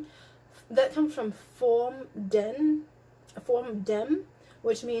 beten, that comes from form dem,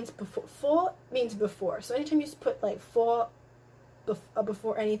 which means before. For means before. So anytime you put like for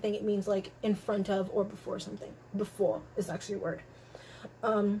before anything, it means like in front of or before something. Before is actually a word.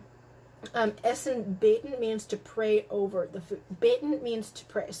 Essen, beten means to pray over the food. Beten means to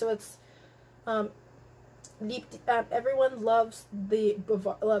pray. So it's everyone loves die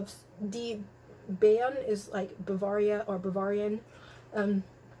Bayern is like Bavaria or Bavarian.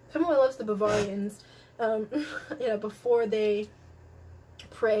 Everyone loves the Bavarians, you know, before they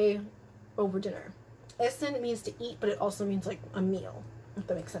pray over dinner. Essen means to eat, but it also means like a meal, if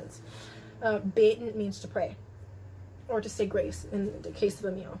that makes sense. Beten means to pray, or to say grace in the case of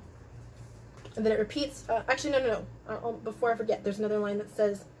a meal. And then it repeats, actually no. Before I forget, there's another line that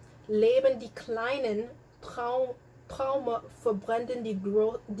says, Leben die kleinen Traume verbrennen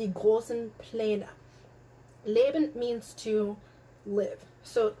die großen Pläne. Leben means to live.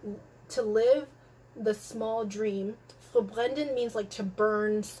 So to live the small dream. Verbrennen means like to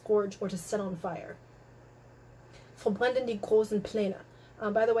burn, scorch, or to set on fire. Verbrennen die großen Pläne.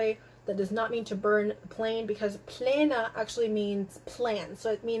 By the way, that does not mean to burn a plane, because Pläne actually means plan.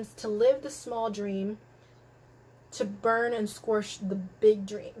 So it means to live the small dream, to burn and scorch the big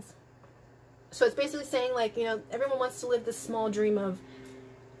dreams. So it's basically saying, like, you know, everyone wants to live this small dream of,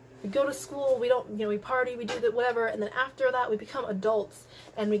 we go to school, we don't, you know, we party, we do that, whatever, and then after that we become adults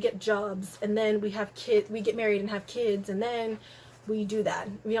and we get jobs, and then we have kids, we get married and have kids, and then we do that.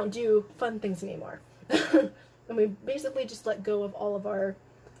 We don't do fun things anymore. And we basically just let go of all of our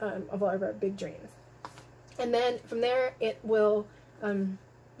big dreams. And then from there it will,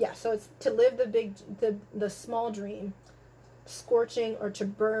 yeah, so it's to live the small dream, scorching or to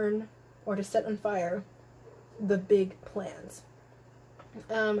burn or to set on fire the big plans.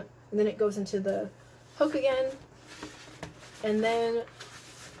 And then it goes into the hook again, and then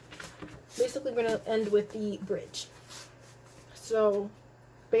basically we're going to end with the bridge. So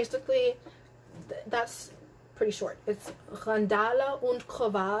basically that's pretty short. It's Randale und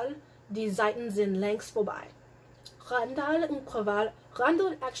Krawall, die Seiten sind längst vorbei. Randale und Krawall.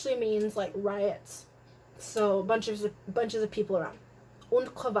 Randal actually means like riots, so bunches of people around.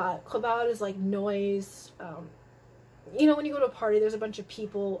 Und Krawall. Krawall is like noise. You know, when you go to a party, there's a bunch of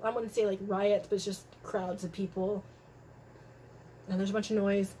people. I wouldn't say like riots, but it's just crowds of people, and there's a bunch of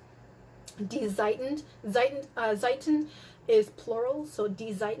noise. Die Seiten. Seiten is plural, so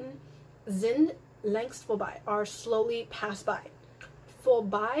die Seiten sind längst vorbei, are slowly passed by.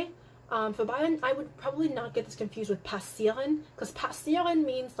 Vorbei, vorbei, I would probably not get this confused with passieren, because passieren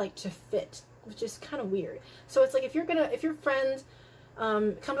means like to fit, which is kind of weird. So it's like if your friend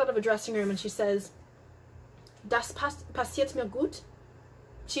comes out of a dressing room and she says, das passiert mir gut,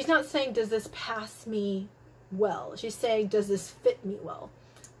 she's not saying does this pass me well, she's saying does this fit me well.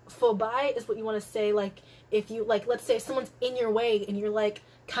 Vorbei is what you want to say, like if you, like, let's say someone's in your way and you're like,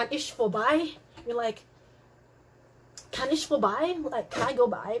 kann ich vorbei? You're like, kann ich vorbei? Like, can I go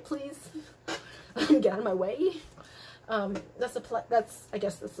by, please? Get out of my way. I guess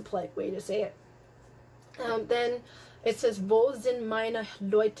that's the polite way to say it. Then it says, wo sind meine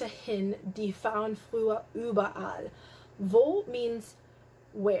Leute hin, die fahren früher überall. Wo means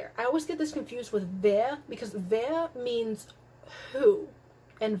where. I always get this confused with wer, because wer means who,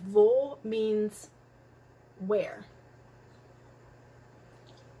 and wo means where.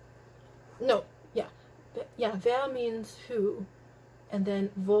 No, yeah, wer means who, and then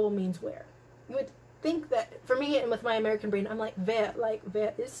wo means where. You would think that, for me, and with my American brain, I'm like, wer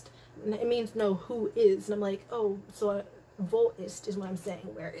ist, and it means no, who is, and I'm like, oh, so wo ist is what I'm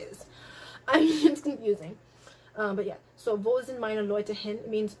saying, where is. I mean, it's confusing. But yeah, so wo sind meine Leute hin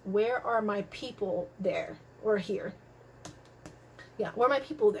means where are my people there, or here. Yeah, where are my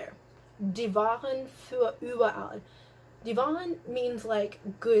people there? Die Waren für überall. Die Waren means like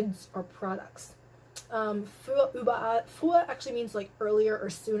goods or products. Für überall, für actually means like earlier or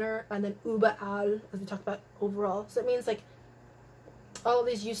sooner, and then überall, as we talked about, overall. So it means like all of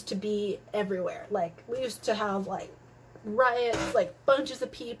these used to be everywhere. Like, we used to have, like, riots, like, bunches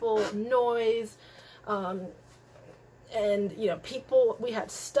of people, noise, and, you know, people, we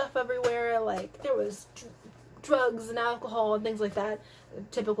had stuff everywhere, like, there was drugs and alcohol and things like that,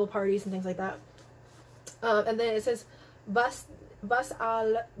 typical parties and things like that. And then it says, was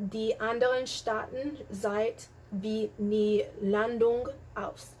all die anderen Staaten seit wie nie Landung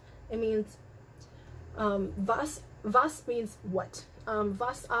aus. It means, was means what.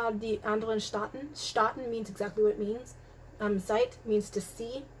 Was all die anderen Staaten. Staaten means exactly what it means. Seit means to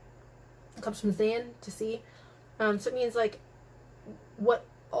see. It comes from sehen, to see. So it means like what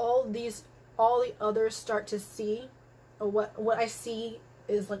all the others start to see, or what I see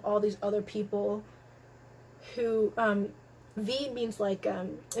is like all these other people who, wie means like,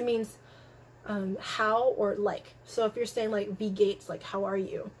 it means how or like. So if you're saying like wie geht's, like how are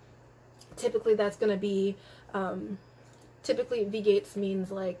you? Typically that's going to be, typically wie geht's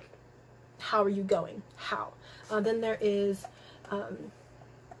means like how are you going? How. Then there is, what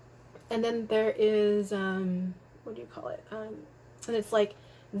do you call it? And it's like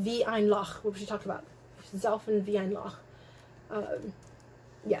wie ein Loch, which we talked about. Saufen wie ein Loch.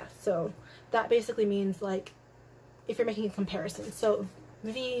 Yeah, so that basically means like if you're making a comparison. So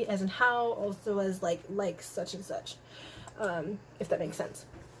wie as in how, also as like such and such, if that makes sense.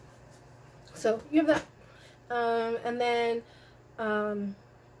 So you have that, and then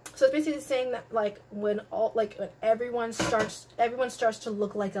so it's basically saying that like when everyone starts to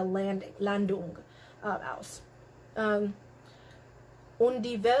look like a Landung aus. Und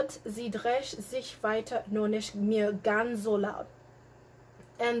die Welt, sie dreht sich weiter, nur nicht mehr ganz so laut.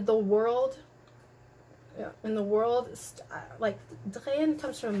 And the world, like drehen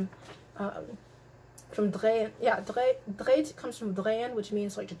comes from drehen. Yeah, dreht comes from drehen, which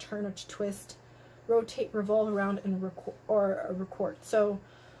means like to turn or to twist, rotate, revolve around, and record. So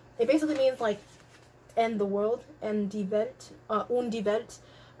it basically means like and the world, and die Welt, und die Welt,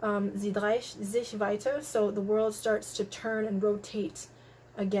 sie dreht sich weiter. So the world starts to turn and rotate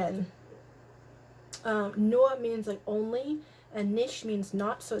again. Nur means like only, and nicht means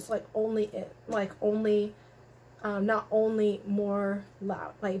not. So it's like only it, like only, not only more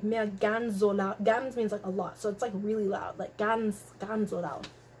loud. Like mehr ganz so laut. Ganz means like a lot. So it's like really loud. Like ganz so loud.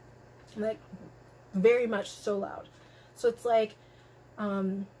 Like very much so loud. So it's like,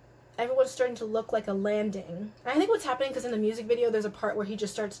 everyone's starting to look like a landing. And I think what's happening, because in the music video there's a part where he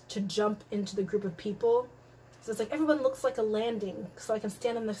just starts to jump into the group of people. So it's like everyone looks like a landing, so I can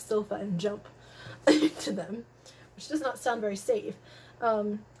stand on the sofa and jump to them, which does not sound very safe.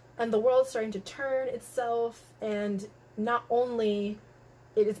 And the world's starting to turn itself, and not only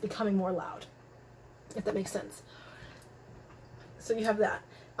it is becoming more loud, if that makes sense. So you have that.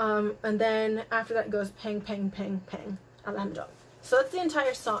 And then after that goes pang, pang, pang, pang, alhamdulillah. So that's the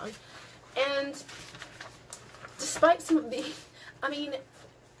entire song. And despite some of the, I mean,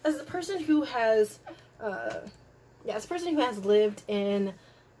 as a person who has, lived in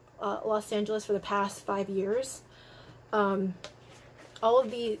Los Angeles for the past 5 years, all of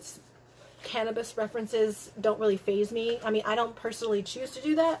these cannabis references don't really faze me. I mean, I don't personally choose to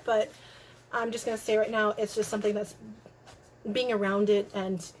do that, but I'm just going to say right now, it's just something that's being around it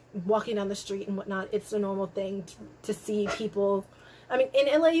and walking down the street and whatnot. It's a normal thing to see people. I mean, in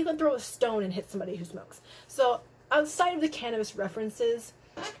LA, you can throw a stone and hit somebody who smokes. So outside of the cannabis references,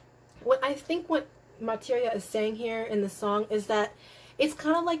 what Marteria is saying here in the song is that it's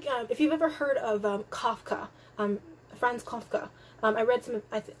kind of like, if you've ever heard of Kafka, Franz Kafka. I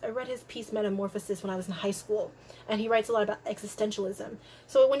read his piece Metamorphosis when I was in high school, and he writes a lot about existentialism.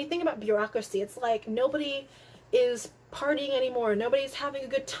 So when you think about bureaucracy, it's like nobody is partying anymore, nobody's having a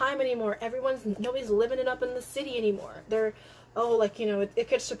good time anymore, nobody's living it up in the city anymore. It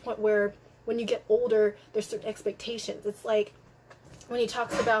gets to a point where when you get older, there's certain expectations. It's like when he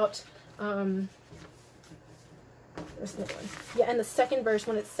talks about where's the one? Yeah, in the second verse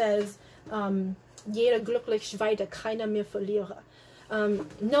when it says jeder glücklich weiter, keiner mehr Verlierer.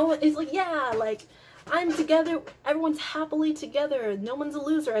 No one is like, yeah, like I'm together, everyone's happily together, no one's a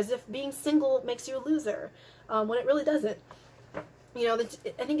loser, as if being single makes you a loser, when it really doesn't. You know,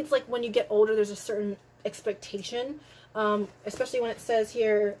 I think it's like when you get older, there's a certain expectation, especially when it says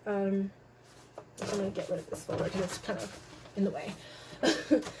here, I'm going to get rid of this folder because it's kind of in the way.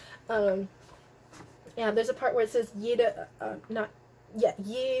 Yeah, there's a part where it says jeder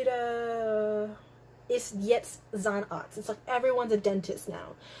ist jetzt Zahnarzt. It's like everyone's a dentist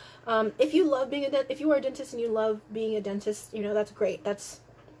now. If you love being if you are a dentist and you love being a dentist, you know, that's great. That's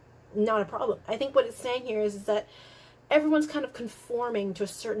not a problem. I think what it's saying here is that everyone's kind of conforming to a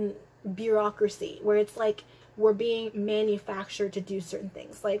certain bureaucracy where it's like we're being manufactured to do certain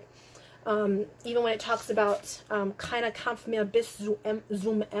things. Like, even when it talks about keiner Kampf mehr bis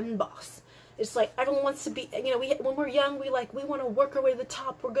zum Endboss. It's like everyone wants to be, you know, when we're young, we want to work our way to the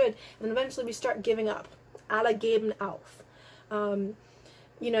top, we're good, and then eventually we start giving up. Alle geben auf.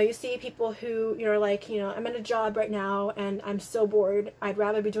 You know, you see people who, you know, like, you know, I'm at a job right now and I'm so bored, I'd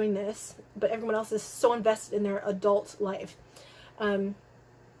rather be doing this, but everyone else is so invested in their adult life. And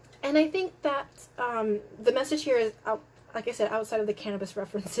I think that the message here is, like I said, outside of the cannabis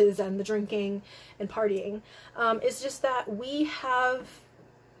references and the drinking and partying, is just that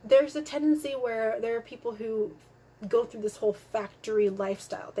there's a tendency where there are people who go through this whole factory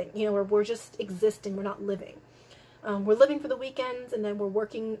lifestyle thing, you know, where we're just existing, we're not living. We're living for the weekends, and then we're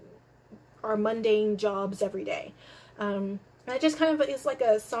working our mundane jobs every day. And it just kind of is like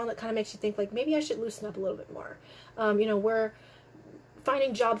a song that kind of makes you think, like, maybe I should loosen up a little bit more. You know, we're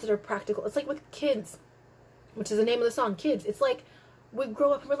finding jobs that are practical. It's like with kids, which is the name of the song, Kids. It's like we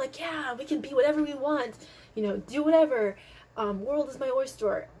grow up and we're like, yeah, we can be whatever we want, you know, do whatever. World is my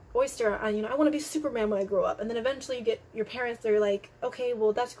oyster. You know, I want to be Superman when I grow up. And then eventually you get your parents, they're like, okay,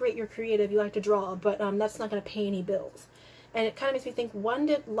 well, that's great, you're creative, you like to draw, but that's not going to pay any bills. And it kind of makes me think, when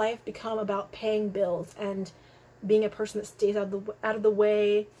did life become about paying bills and being a person that stays out of the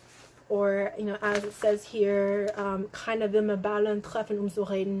way? Or, you know, as it says here, keiner will mehr Ballen treffen zu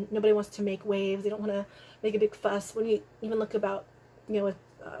reden. Nobody wants to make waves. They don't want to make a big fuss. When you even look about, you know,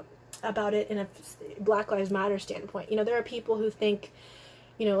 about it in a Black Lives Matter standpoint, you know, there are people who think,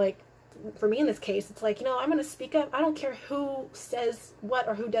 you know, like, for me in this case, it's like, you know, I'm going to speak up. I don't care who says what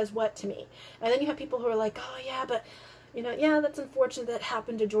or who does what to me. And then you have people who are like, oh, yeah, but, you know, yeah, that's unfortunate that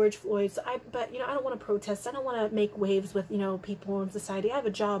happened to George Floyd. So but, you know, I don't want to protest. I don't want to make waves with, you know, people in society. I have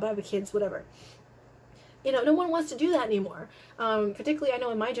a job. I have kids, whatever. You know, no one wants to do that anymore. Particularly, I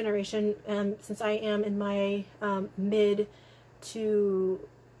know in my generation, since I am in my mid to,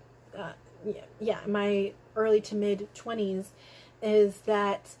 my early to mid 20s, is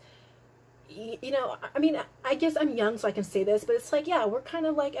that, you know, I mean, I guess I'm young so I can say this, but it's like, yeah, we're kind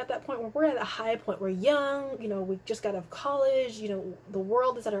of like at that point where we're at a high point. We're young, you know, we just got out of college, you know, the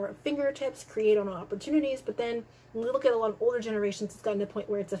world is at our fingertips, create on opportunities, but then when we look at a lot of older generations, it's gotten to a point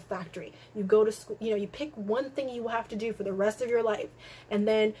where it's a factory. You go to school, you know, you pick one thing you have to do for the rest of your life, and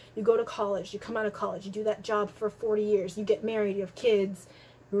then you go to college, you come out of college, you do that job for 40 years, you get married, you have kids,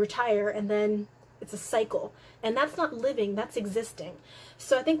 you retire, and then it's a cycle. And that's not living, that's existing.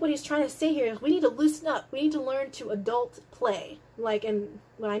 So I think what he's trying to say here is we need to loosen up. We need to learn to adult play. Like, and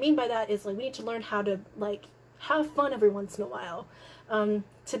what I mean by that is, like, we need to learn how to, like, have fun every once in a while.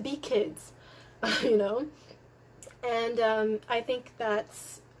 To be kids, you know? And I think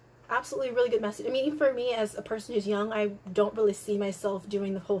that's absolutely a really good message. I mean, even for me as a person who's young, I don't really see myself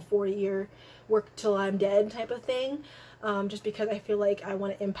doing the whole 40-year work till I'm dead type of thing. Just because I feel like I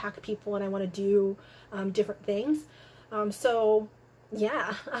want to impact people and I want to do different things. So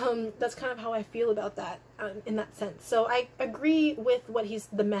yeah, that's kind of how I feel about that in that sense. So I agree with what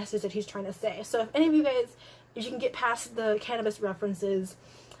the message that he's trying to say. So if any of you guys, if you can get past the cannabis references,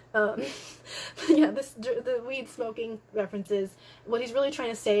 yeah, the weed smoking references, what he's really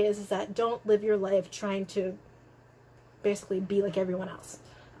trying to say is that don't live your life trying to basically be like everyone else.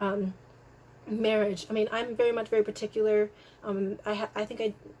 Marriage. I mean, I'm very particular. I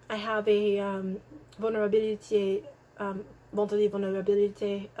think I have a vulnerability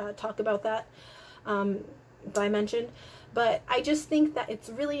talk about that I mentioned, but I just think that it's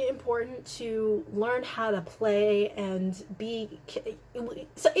really important to learn how to play and be.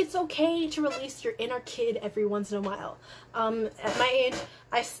 So it's okay to release your inner kid every once in a while. At my age,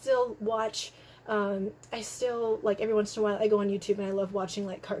 I still watch. I still, like, every once in a while I go on YouTube and I love watching,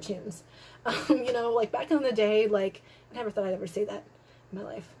 like, cartoons. You know, like, back in the day, like, I never thought I'd ever say that in my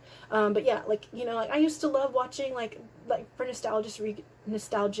life. But yeah, like, you know, like, I used to love watching, like for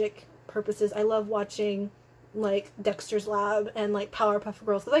nostalgic purposes, I love watching, like, Dexter's Lab and, like, Powerpuff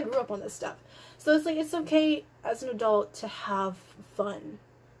Girls, because I grew up on this stuff. So it's like, it's okay as an adult to have fun.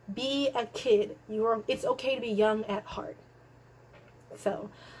 Be a kid. It's okay to be young at heart.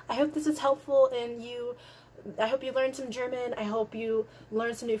 So I hope this is helpful, and I hope you learned some German. I hope you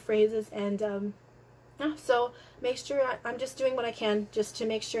learned some new phrases, and yeah, so make sure I'm just doing what I can just to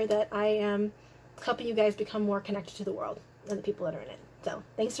make sure that I am helping you guys become more connected to the world and the people that are in it. So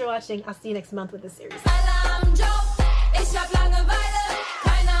thanks for watching. I'll see you next month with this series.